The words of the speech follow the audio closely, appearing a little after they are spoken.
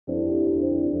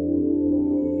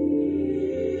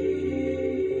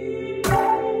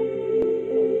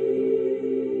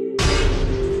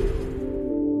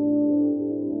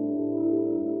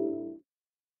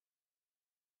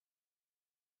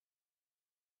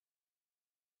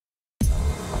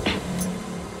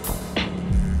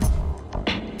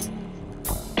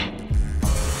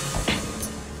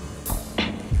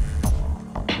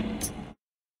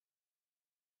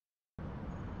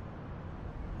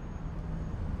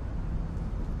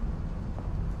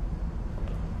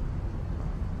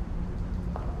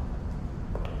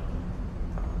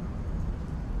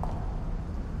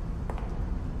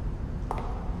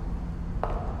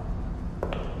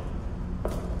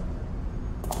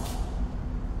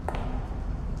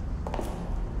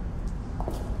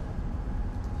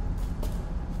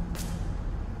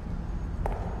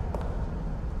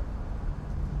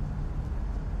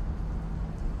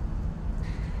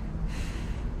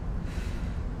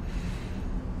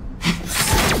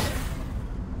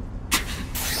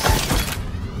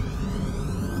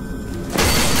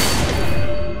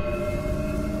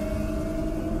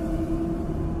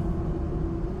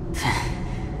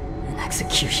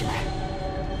试试来。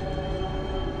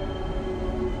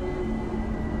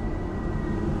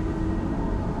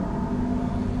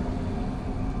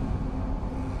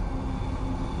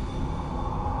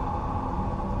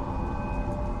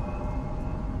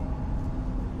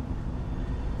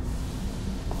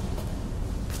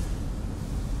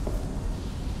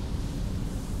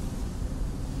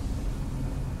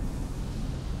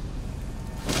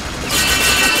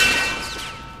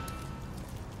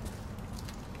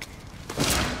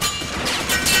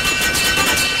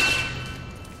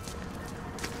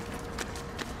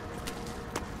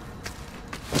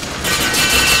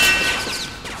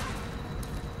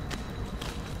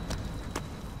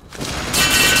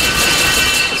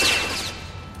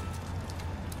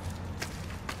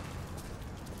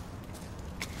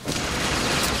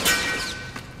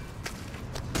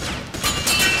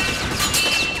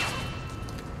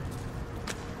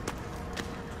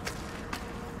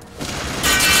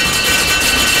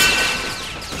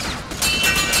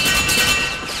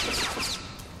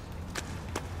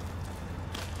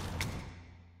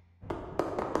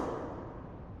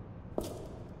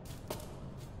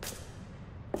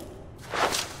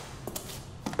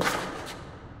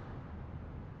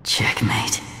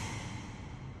Checkmate.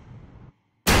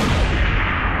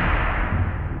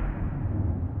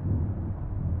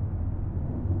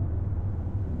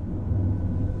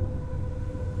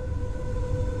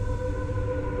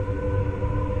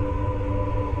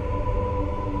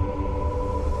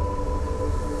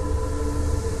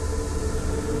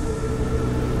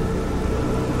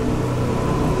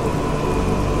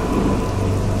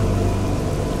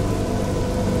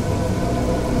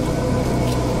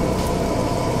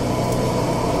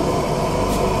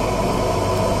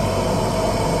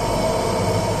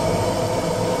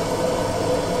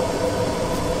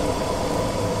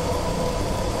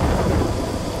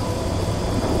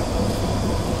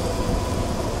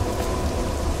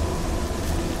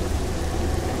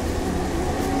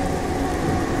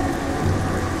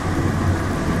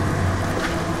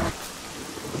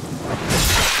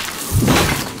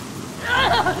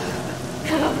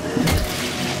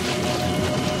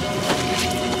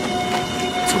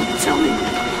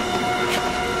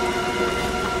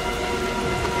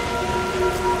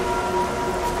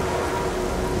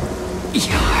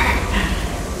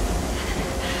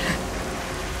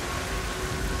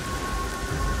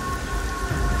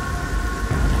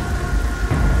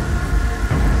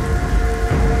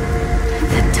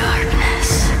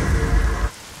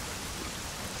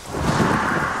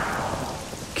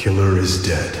 Killer is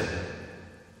dead.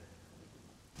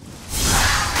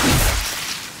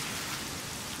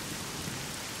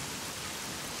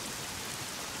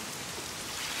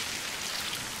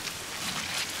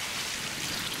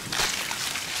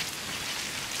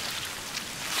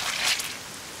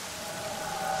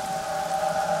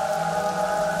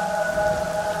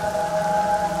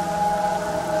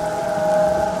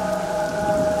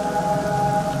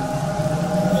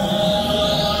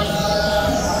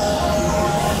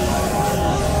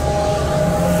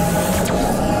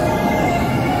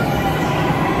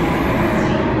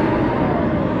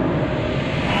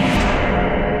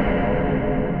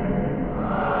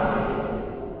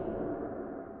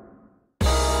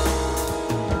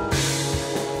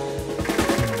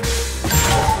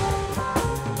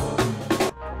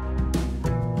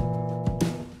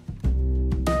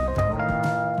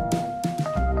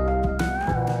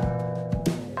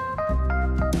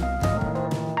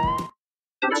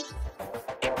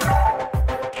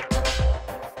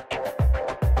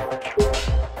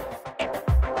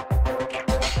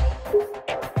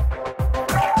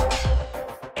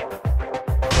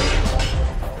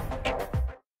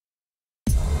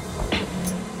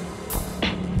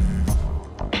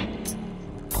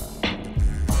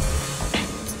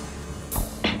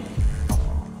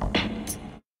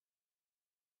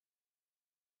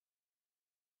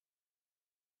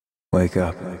 Wake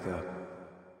up.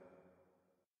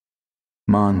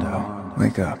 Mondo,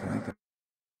 wake up.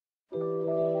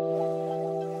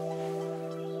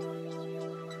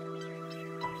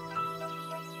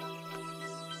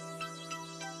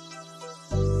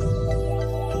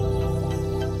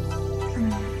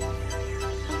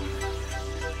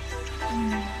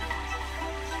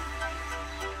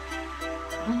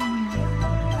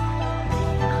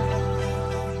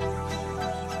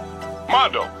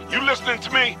 Mondo, you listening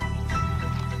to me?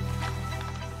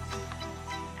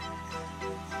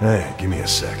 Hey, give me a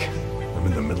sec. I'm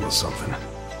in the middle of something.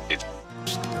 It's...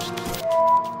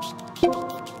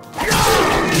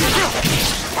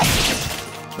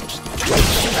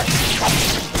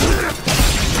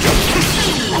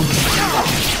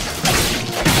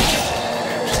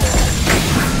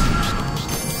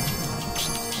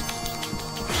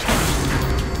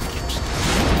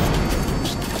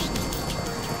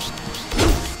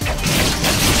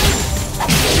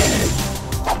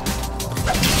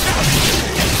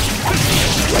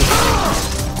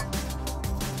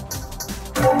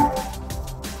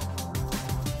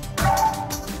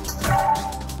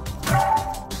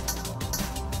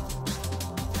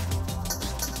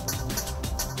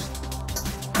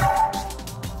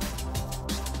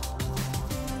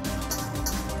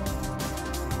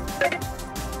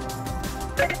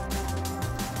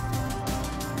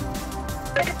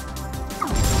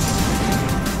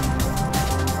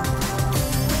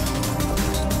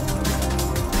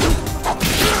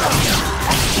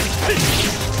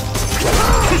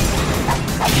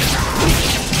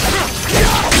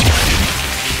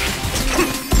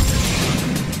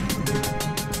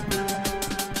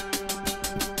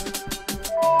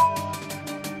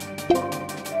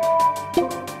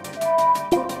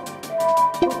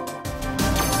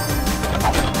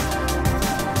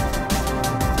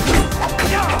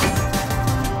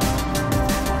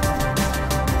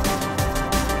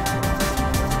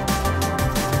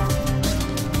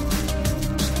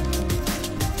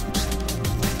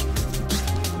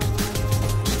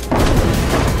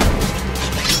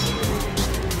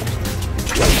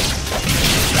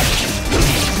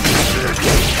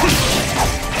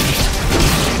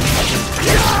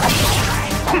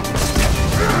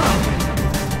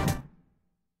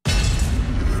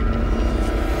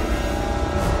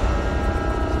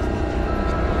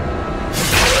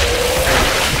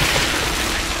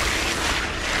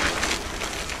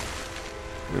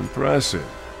 Impressive.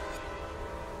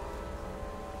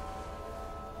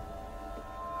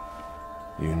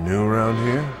 You new around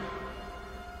here?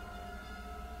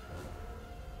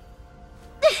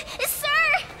 Sir!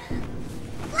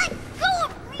 Let go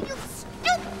of me, you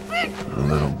stupid!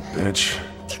 Little bitch.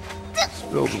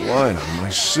 Spilled wine on my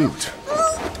suit.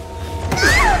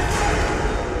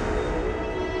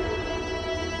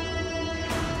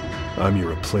 I'm your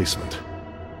replacement.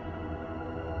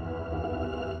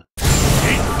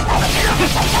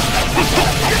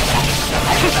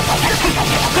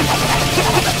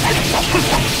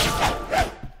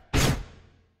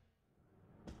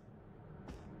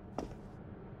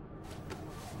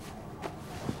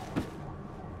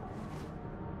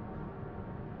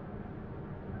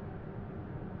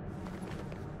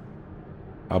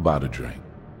 How about a drink?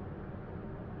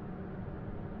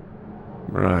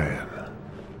 Ryan,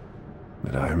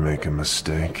 did I make a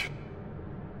mistake?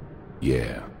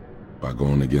 Yeah, by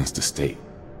going against the state.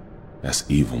 That's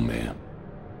evil, man.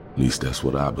 At least that's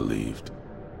what I believed.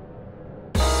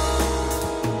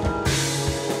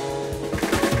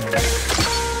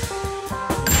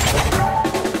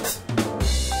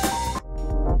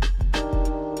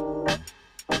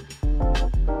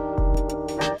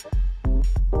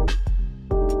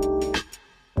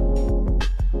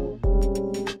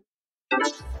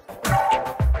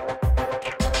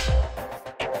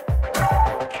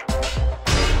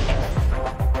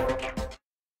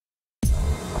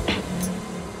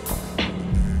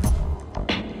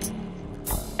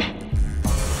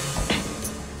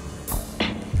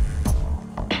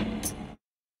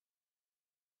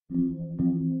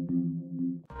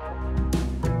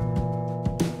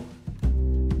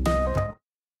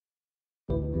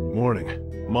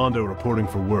 Morning. Mondo reporting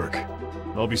for work.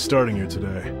 I'll be starting here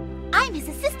today. I'm his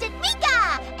assistant,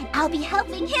 Mika! And I'll be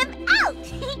helping him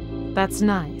out! That's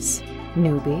nice,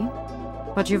 newbie.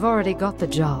 But you've already got the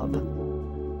job.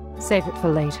 Save it for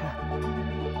later.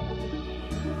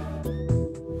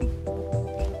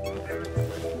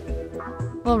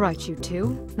 All right, you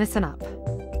two, listen up.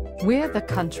 We're the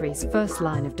country's first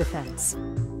line of defense.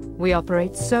 We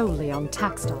operate solely on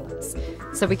tax dollars,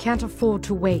 so we can't afford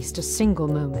to waste a single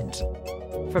moment.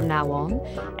 From now on,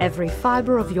 every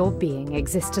fiber of your being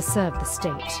exists to serve the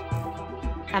state.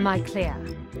 Am I clear?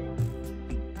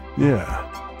 Yeah,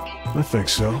 I think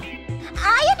so.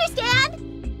 I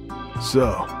understand!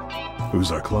 So,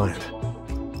 who's our client?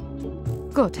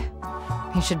 Good.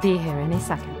 He should be here any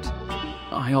second.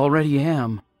 I already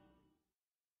am.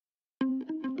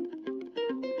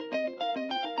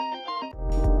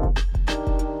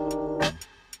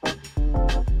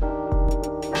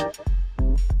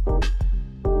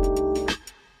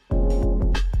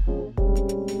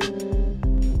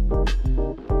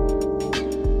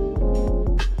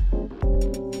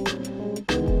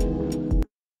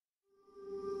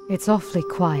 It's awfully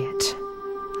quiet.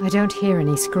 I don't hear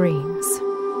any screams.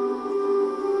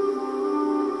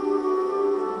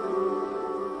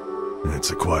 It's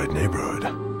a quiet neighborhood.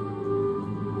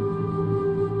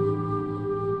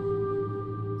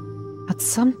 But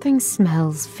something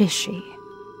smells fishy.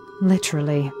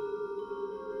 Literally.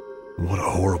 What a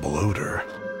horrible odor.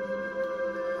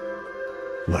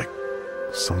 Like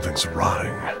something's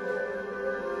rotting.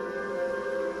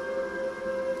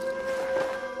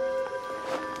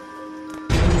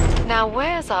 Now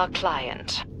where's our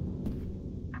client?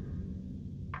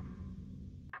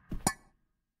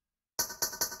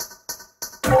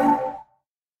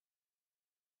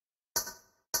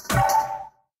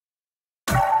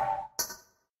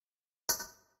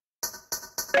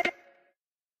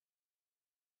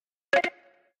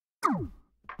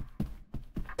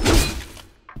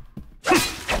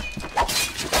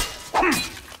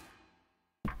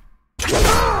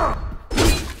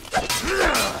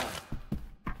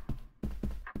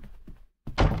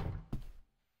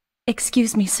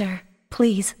 Excuse me, sir.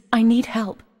 Please, I need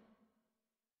help.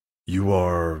 You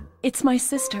are... It's my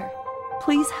sister.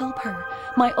 Please help her.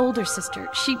 My older sister.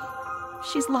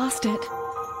 She's lost it.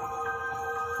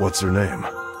 What's her name?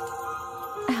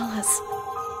 Alice.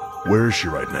 Where is she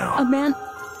right now? A man...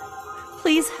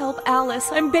 Please help Alice.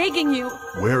 I'm begging you.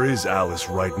 Where is Alice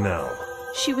right now?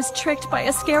 She was tricked by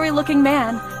a scary-looking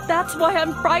man. That's why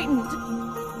I'm frightened.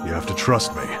 You have to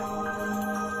trust me.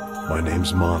 My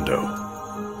name's Mondo.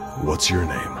 What's your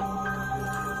name?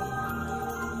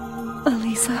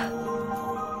 Elisa.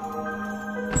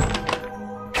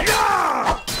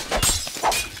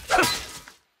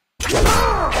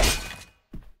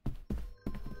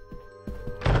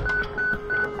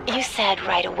 You said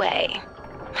right away.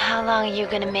 How long are you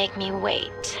gonna make me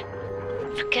wait?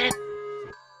 Forget it.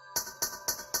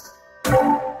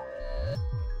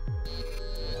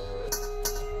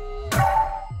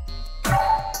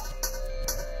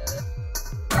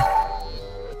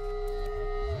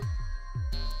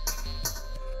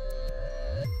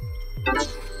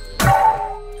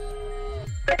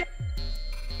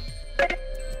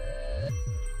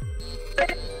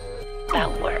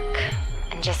 About work,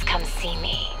 and just come see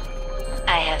me.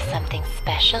 I have something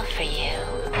special for you.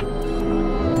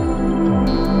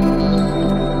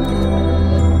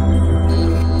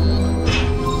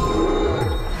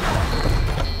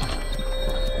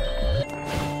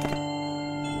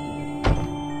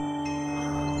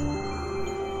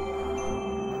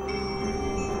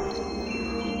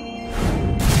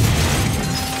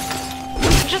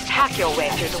 Just hack your way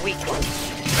through the weak ones.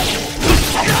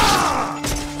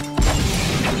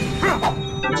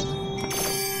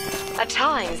 At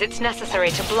times, it's necessary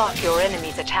to block your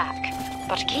enemy's attack.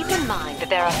 But keep in mind that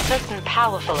there are certain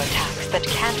powerful attacks that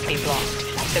can't be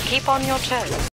blocked, so keep on your toes.